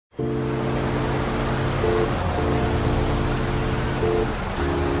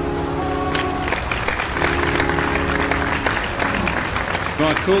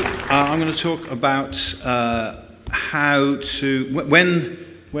Michael. I'm going to talk about how to,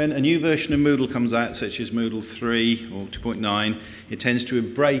 when a new version of Moodle comes out, such as Moodle 3 or 2.9, it tends to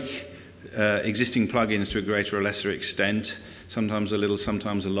break existing plugins to a greater or lesser extent, sometimes a little,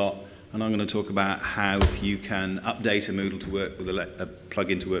 sometimes a lot. And I'm going to talk about how you can update a Moodle to work with a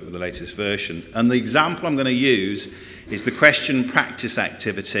plugin to work with the latest version. And the example I'm going to use is the question practice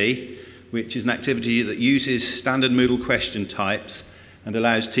activity, which is an activity that uses standard Moodle question types and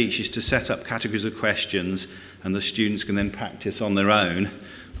allows teachers to set up categories of questions, and the students can then practice on their own,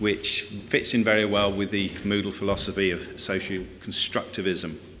 which fits in very well with the Moodle philosophy of social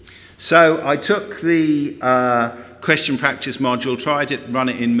constructivism. So I took the question practice module, tried it, run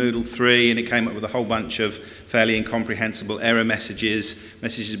it in Moodle 3, and it came up with a whole bunch of fairly incomprehensible error messages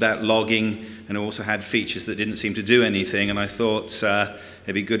about logging, and also had features that didn't seem to do anything, and I thought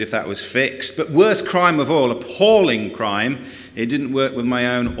it'd be good if that was fixed. But worst crime of all, appalling crime, it didn't work with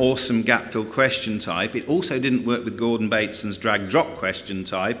my own awesome gap-fill question type. It also didn't work with Gordon Bateson's drag-drop question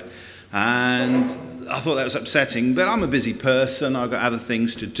type, and I thought that was upsetting, but I'm a busy person, I've got other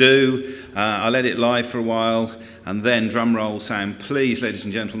things to do. I let it live for a while, and then drum roll sound, please, ladies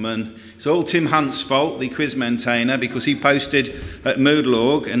and gentlemen. It's all Tim Hunt's fault, the quiz maintainer, because he posted at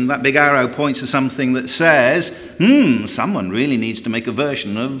Moodle.org, and that big arrow points to something that says, someone really needs to make a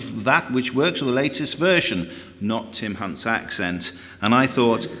version of that which works with the latest version, not Tim Hunt's accent. And I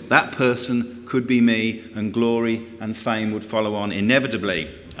thought that person could be me, and glory and fame would follow on inevitably.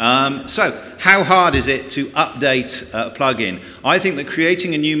 So, how hard is it to update a plugin? I think that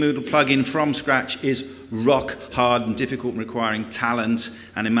creating a new Moodle plugin from scratch is rock hard and difficult, requiring talent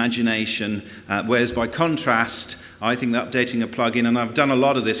and imagination, whereas by contrast, I think that updating a plugin, and I've done a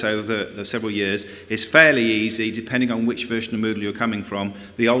lot of this over several years, is fairly easy depending on which version of Moodle you're coming from.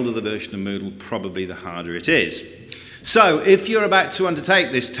 The older the version of Moodle, probably the harder it is. So, if you're about to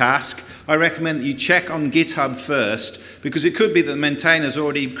undertake this task, I recommend that you check on GitHub first, because it could be that the maintainer's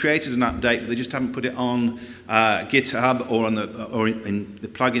already created an update, but they just haven't put it on GitHub or in the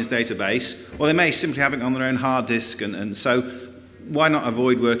plugins database, or they may simply have it on their own hard disk, and so why not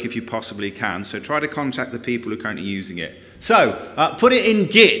avoid work if you possibly can? So try to contact the people who are currently using it. So, put it in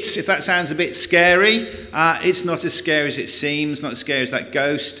Git, if that sounds a bit scary. It's not as scary as it seems, not as scary as that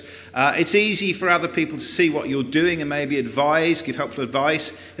ghost. It's easy for other people to see what you're doing and maybe advise, give helpful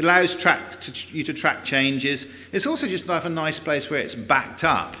advice. It allows you to track changes. It's also just a nice place where it's backed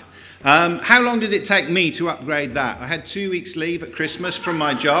up. How long did it take me to upgrade that? I had 2 weeks leave at Christmas from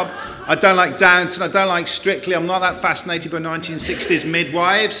my job. I don't like Downton, I don't like Strictly, I'm not that fascinated by 1960s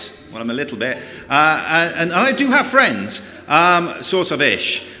midwives. Well, I'm a little bit. And I do have friends, sort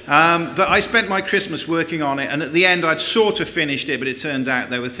of-ish. But I spent my Christmas working on it, and at the end I'd sort of finished it, but it turned out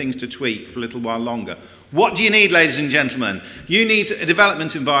there were things to tweak for a little while longer. What do you need, ladies and gentlemen? You need a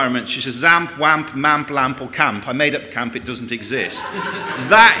development environment such as XAMPP, WAMP, MAMP, LAMP, or CAMP. I made up CAMP, it doesn't exist.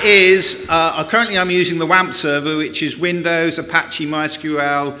 That is, currently I'm using the WAMP server, which is Windows, Apache,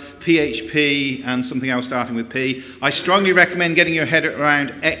 MySQL, PHP, and something else starting with P. I strongly recommend getting your head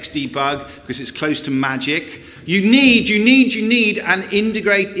around Xdebug, because it's close to magic. You need an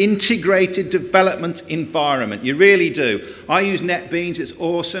integrated development environment. You really do. I use NetBeans, it's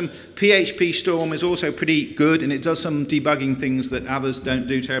awesome. PHP Storm is also pretty good, and it does some debugging things that others don't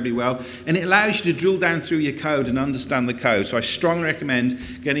do terribly well. And it allows you to drill down through your code and understand the code. So I strongly recommend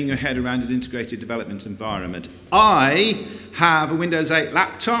getting your head around an integrated development environment. I have a Windows 8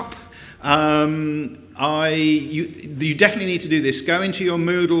 laptop. You definitely need to do this. Go into your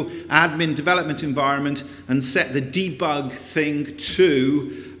Moodle admin development environment and set the debug thing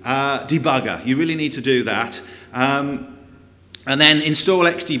to debugger. You really need to do that. And then install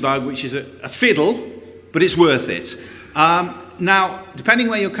Xdebug, which is a fiddle, but it's worth it. Now, depending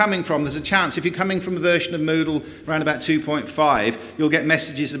where you're coming from, there's a chance, if you're coming from a version of Moodle around about 2.5, you'll get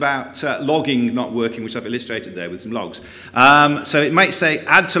messages about logging not working, which I've illustrated there with some logs. So it might say,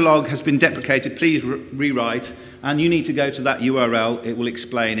 add to log has been deprecated, please rewrite, and you need to go to that URL, it will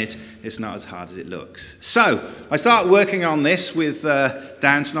explain it. It's not as hard as it looks. So, I start working on this with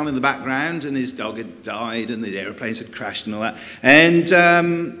Downton on in the background, and his dog had died, and the aeroplanes had crashed and all that. And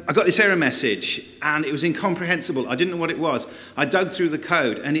I got this error message, and it was incomprehensible. I didn't know what it was. I dug through the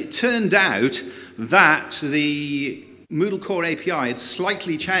code, and it turned out that the Moodle Core API had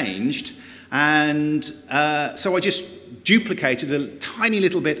slightly changed, and so I just duplicated a tiny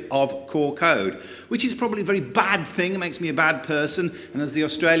little bit of core code, which is probably a very bad thing. It makes me a bad person, and as the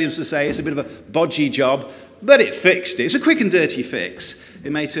Australians would say, it's a bit of a bodgy job, but it fixed it. It's a quick and dirty fix.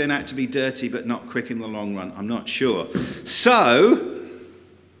 It may turn out to be dirty, but not quick in the long run. I'm not sure. So,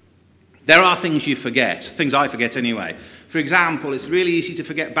 There are things you forget, things I forget anyway. For example, it's really easy to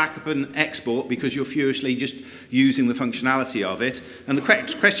forget backup and export because you're furiously just using the functionality of it. And the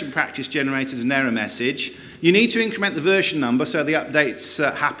question practice generates an error message. You need to increment the version number so the updates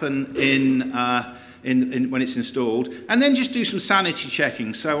happen when it's installed. And then just do some sanity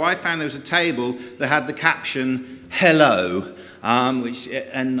checking. So I found there was a table that had the caption, hello,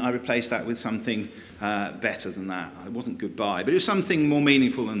 and I replaced that with something better than that. It wasn't goodbye, but it was something more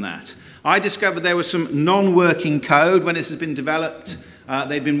meaningful than that. I discovered there was some non-working code when this has been developed.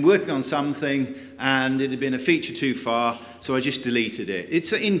 They'd been working on something and it had been a feature too far, so I just deleted it.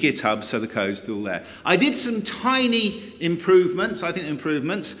 It's in GitHub, so the code's still there. I did some tiny improvements, I think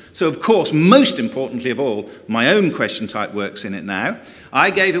improvements. So of course, most importantly of all, my own question type works in it now.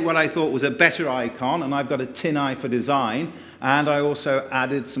 I gave it what I thought was a better icon, and I've got a tin eye for design. And I also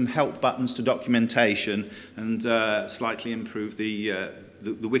added some help buttons to documentation and slightly improved the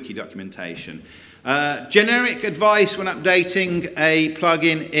wiki documentation. Generic advice when updating a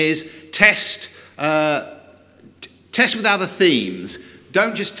plugin is test with other themes.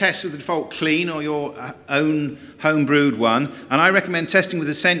 Don't just test with the default clean or your own homebrewed one. And I recommend testing with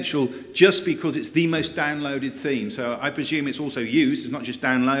Essential just because it's the most downloaded theme. So I presume it's also used, it's not just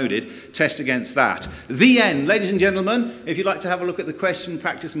downloaded. Test against that. The end. Ladies and gentlemen, if you'd like to have a look at the question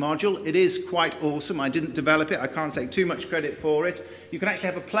practice module, it is quite awesome. I didn't develop it. I can't take too much credit for it. You can actually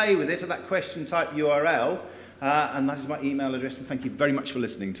have a play with it at that question type URL. And that is my email address. And thank you very much for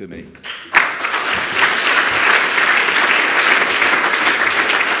listening to me.